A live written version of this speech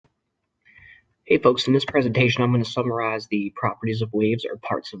Hey folks, in this presentation I'm going to summarize the properties of waves or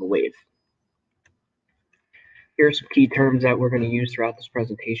parts of a wave. Here are some key terms that we're going to use throughout this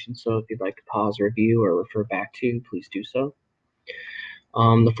presentation, so if you'd like to pause, review, or refer back to, please do so.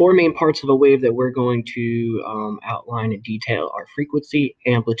 The four main parts of a wave that we're going to outline in detail are frequency,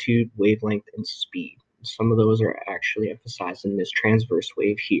 amplitude, wavelength, and speed. Some of those are actually emphasized in this transverse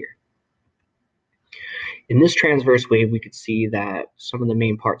wave here. In this transverse wave, we could see that some of the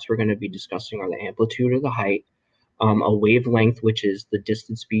main parts we're going to be discussing are the amplitude or the height, a wavelength, which is the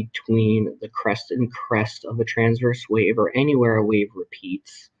distance between the crest and crest of a transverse wave or anywhere a wave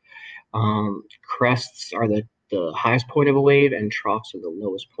repeats. Crests are the highest point of a wave, and troughs are the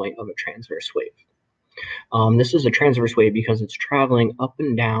lowest point of a transverse wave. This is a transverse wave because it's traveling up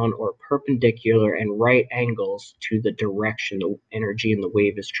and down or perpendicular and right angles to the direction the energy in the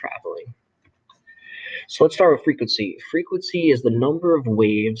wave is traveling. So let's start with frequency. Frequency is the number of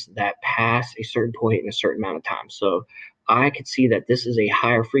waves that pass a certain point in a certain amount of time. So I could see that this is a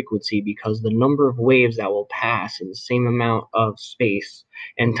higher frequency because the number of waves that will pass in the same amount of space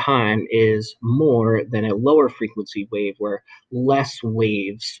and time is more than a lower frequency wave where less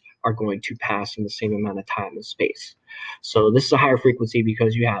waves are going to pass in the same amount of time and space. So this is a higher frequency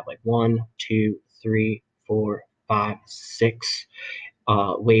because you have like 1, 2, 3, 4, 5, 6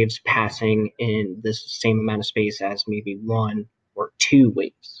 waves passing in this same amount of space as maybe 1 or 2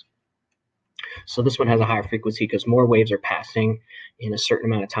 waves. So this one has a higher frequency because more waves are passing in a certain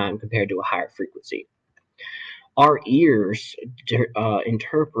amount of time compared to a higher frequency. Our ears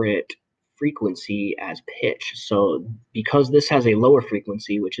interpret frequency as pitch. So because this has a lower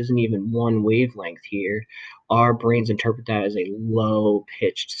frequency, which isn't even one wavelength here, our brains interpret that as a low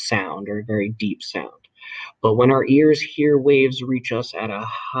pitched sound or a very deep sound. But when our ears hear waves reach us at a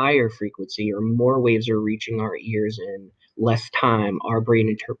higher frequency or more waves are reaching our ears in less time, our brain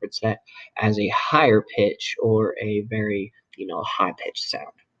interprets that as a higher pitch or a very, high-pitched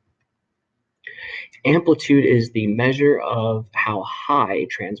sound. Amplitude is the measure of how high a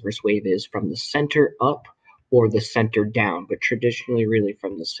transverse wave is from the center up or the center down, but traditionally really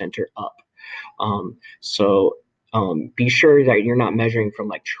from the center up. Be sure that you're not measuring from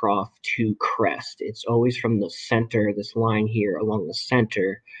like trough to crest. It's always from the center, this line here along the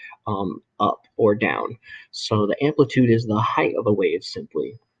center, up or down. So the amplitude is the height of a wave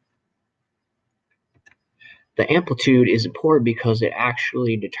simply. The amplitude is important because it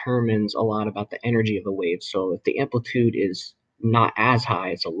actually determines a lot about the energy of a wave. So if the amplitude is not as high,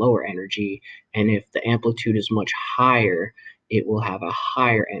 it's a lower energy. And if the amplitude is much higher, it will have a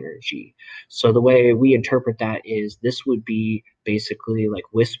higher energy. So the way we interpret that is this would be basically like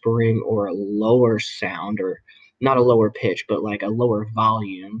whispering or a lower sound, or not a lower pitch, but like a lower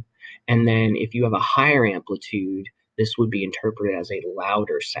volume. And then if you have a higher amplitude, this would be interpreted as a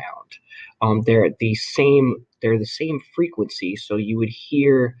louder sound. They're the same frequency, so you would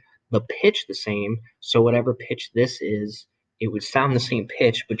hear the pitch the same. So whatever pitch this is, it would sound the same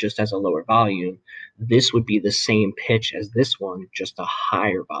pitch, but just as a lower volume. This would be the same pitch as this one, just a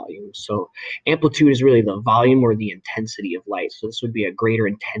higher volume. So amplitude is really the volume or the intensity of light. So this would be a greater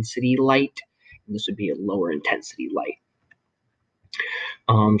intensity light, and this would be a lower intensity light.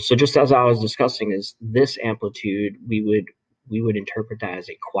 So just as I was discussing, is this amplitude, we would interpret that as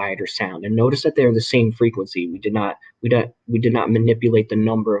a quieter sound. And notice that they're the same frequency. We did not manipulate the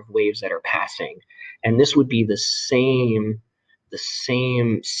number of waves that are passing. And this would be the same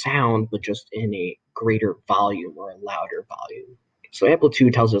sound, but just in a greater volume or a louder volume. So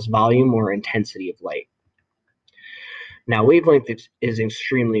amplitude tells us volume or intensity of light. Now, wavelength is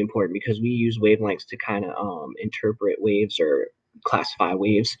extremely important because we use wavelengths to kind of interpret waves or classify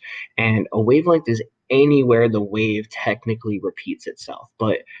waves. And a wavelength is anywhere the wave technically repeats itself.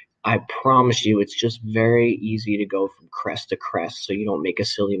 But I promise you, it's just very easy to go from crest to crest so you don't make a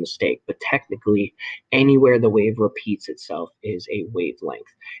silly mistake. But technically, anywhere the wave repeats itself is a wavelength.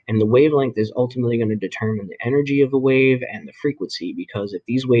 And the wavelength is ultimately going to determine the energy of a wave and the frequency, because if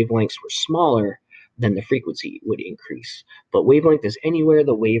these wavelengths were smaller, then the frequency would increase. But wavelength is anywhere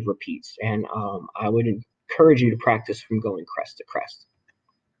the wave repeats. And I would encourage you to practice from going crest to crest.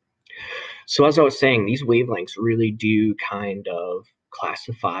 So as I was saying, these wavelengths really do kind of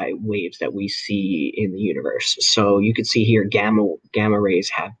classify waves that we see in the universe. So you can see here gamma rays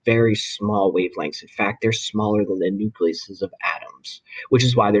have very small wavelengths. In fact, they're smaller than the nucleuses of atoms, which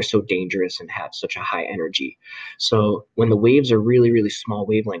is why they're so dangerous and have such a high energy. So when the waves are really, really small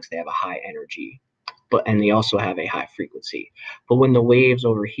wavelengths, they have a high energy, and they also have a high frequency. But when the waves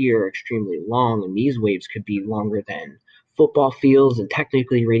over here are extremely long, and these waves could be longer than football fields, and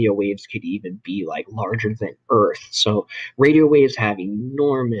technically radio waves could even be like larger than Earth. So radio waves have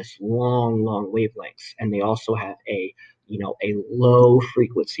enormous, long wavelengths, and they also have a low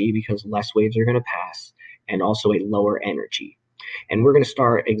frequency because less waves are going to pass, and also a lower energy. And we're going to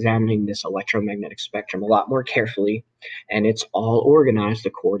start examining this electromagnetic spectrum a lot more carefully. And it's all organized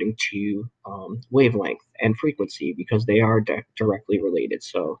according to wavelength and frequency because they are directly related.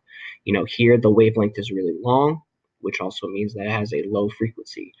 So, here the wavelength is really long, which also means that it has a low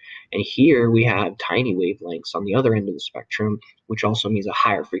frequency. And here we have tiny wavelengths on the other end of the spectrum, which also means a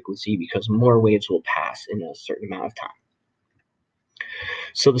higher frequency because more waves will pass in a certain amount of time.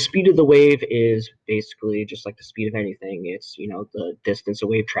 So the speed of the wave is basically just like the speed of anything. It's, the distance a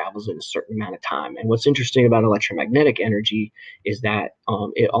wave travels in a certain amount of time. And what's interesting about electromagnetic energy is that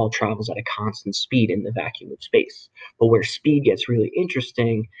it all travels at a constant speed in the vacuum of space. But where speed gets really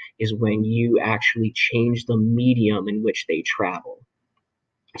interesting is when you actually change the medium in which they travel.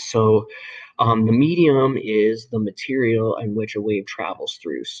 So the medium is the material in which a wave travels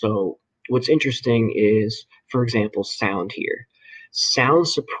through. So what's interesting is, for example, sound here. Sound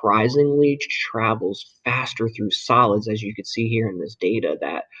surprisingly travels faster through solids, as you can see here in this data,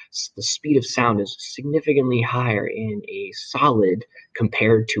 that the speed of sound is significantly higher in a solid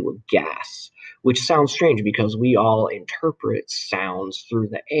compared to a gas, which sounds strange because we all interpret sounds through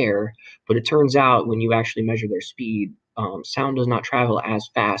the air, but it turns out when you actually measure their speed, sound does not travel as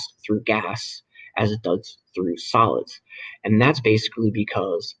fast through gas as it does through solids. And that's basically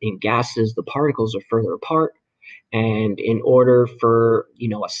because in gases, the particles are further apart. And in order for,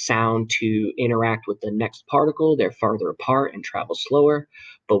 a sound to interact with the next particle, they're farther apart and travel slower.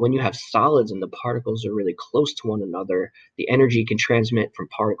 But when you have solids and the particles are really close to one another, the energy can transmit from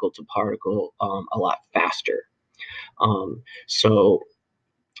particle to particle a lot faster. So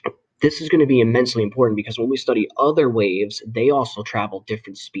this is going to be immensely important because when we study other waves, they also travel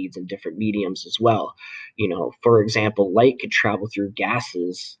different speeds and different mediums as well. For example, light could travel through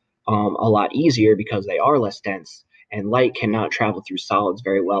gases a lot easier because they are less dense, and light cannot travel through solids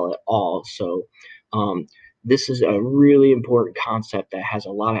very well at all. So this is a really important concept that has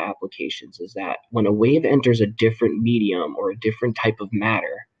a lot of applications, is that when a wave enters a different medium or a different type of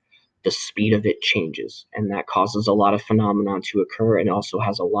matter, the speed of it changes, and that causes a lot of phenomenon to occur and also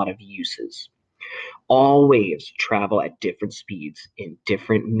has a lot of uses. All waves travel at different speeds in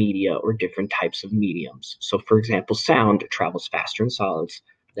different media or different types of mediums. So, for example, sound travels faster in solids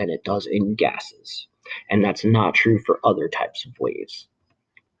than it does in gases, and that's not true for other types of waves.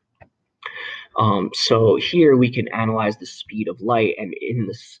 So here we can analyze the speed of light, and in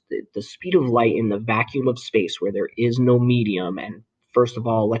the speed of light in the vacuum of space where there is no medium. And first of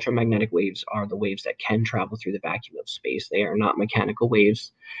all, electromagnetic waves are the waves that can travel through the vacuum of space. They are not mechanical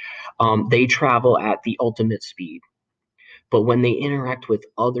waves. They travel at the ultimate speed. But when they interact with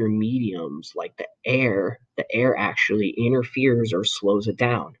other mediums like the air actually interferes or slows it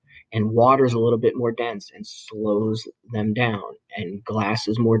down. And water is a little bit more dense and slows them down. And glass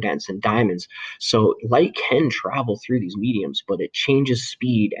is more dense than diamonds. So light can travel through these mediums, but it changes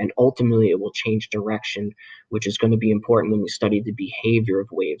speed, and ultimately it will change direction, which is going to be important when we study the behavior of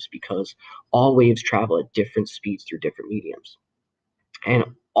waves, because all waves travel at different speeds through different mediums. And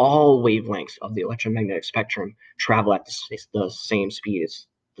all wavelengths of the electromagnetic spectrum travel at the same speed as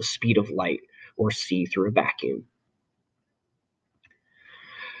the speed of light, or c, through a vacuum.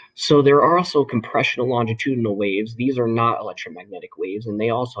 So there are also compressional longitudinal waves. These are not electromagnetic waves, and they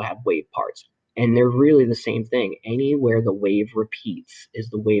also have wave parts. And they're really the same thing. Anywhere the wave repeats is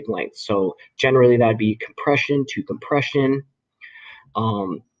the wavelength. So generally that'd be compression to compression.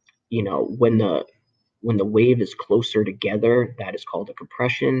 When the wave is closer together, that is called a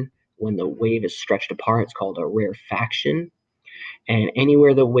compression. When the wave is stretched apart, it's called a rarefaction. And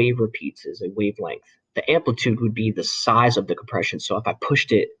anywhere the wave repeats is a wavelength. The amplitude would be the size of the compression. So if I pushed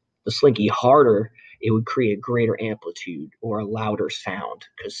the slinky harder, it would create a greater amplitude or a louder sound,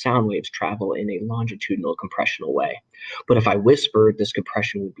 because sound waves travel in a longitudinal compressional way. But if I whispered, this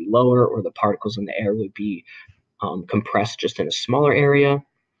compression would be lower, or the particles in the air would be compressed just in a smaller area.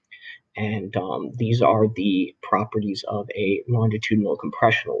 And these are the properties of a longitudinal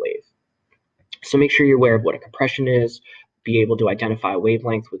compressional wave. So make sure you're aware of what a compression is, be able to identify a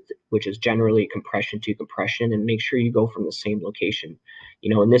wavelength, which is generally compression to compression, and make sure you go from the same location.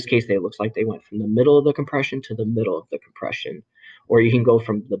 In this case, it looks like they went from the middle of the compression to the middle of the compression. Or you can go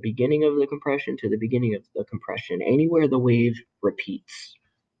from the beginning of the compression to the beginning of the compression, anywhere the wave repeats.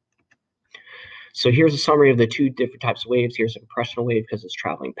 So here's a summary of the two different types of waves. Here's a compressional wave because it's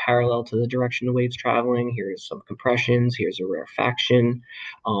traveling parallel to the direction the wave's traveling. Here's some compressions. Here's a rarefaction.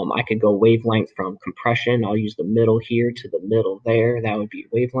 I could go wavelength from compression. I'll use the middle here to the middle there. That would be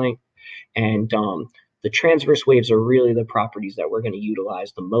wavelength. And the transverse waves are really the properties that we're going to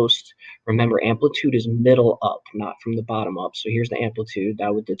utilize the most. Remember, amplitude is middle up, not from the bottom up. So here's the amplitude.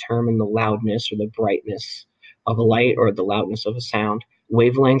 That would determine the loudness or the brightness of a light or the loudness of a sound.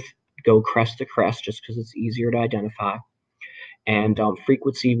 Wavelength, go crest to crest just because it's easier to identify. And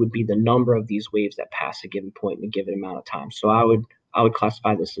frequency would be the number of these waves that pass a given point in a given amount of time. So I would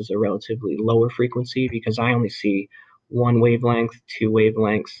classify this as a relatively lower frequency because I only see one wavelength, two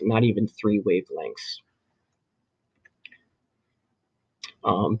wavelengths, not even three wavelengths.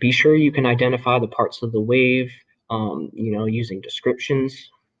 Be sure you can identify the parts of the wave, using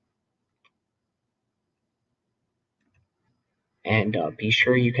descriptions. And be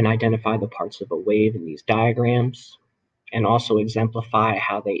sure you can identify the parts of a wave in these diagrams and also exemplify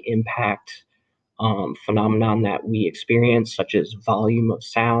how they impact phenomenon that we experience, such as volume of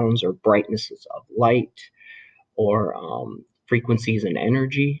sounds or brightnesses of light or frequencies and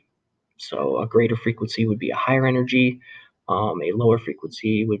energy. So a greater frequency would be a higher energy. A lower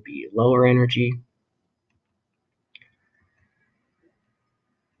frequency would be lower energy.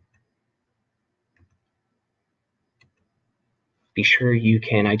 Be sure you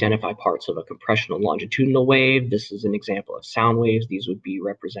can identify parts of a compressional longitudinal wave. This is an example of sound waves. These would be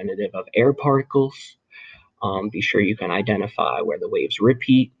representative of air particles. Be sure you can identify where the waves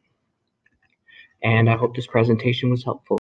repeat. And I hope this presentation was helpful.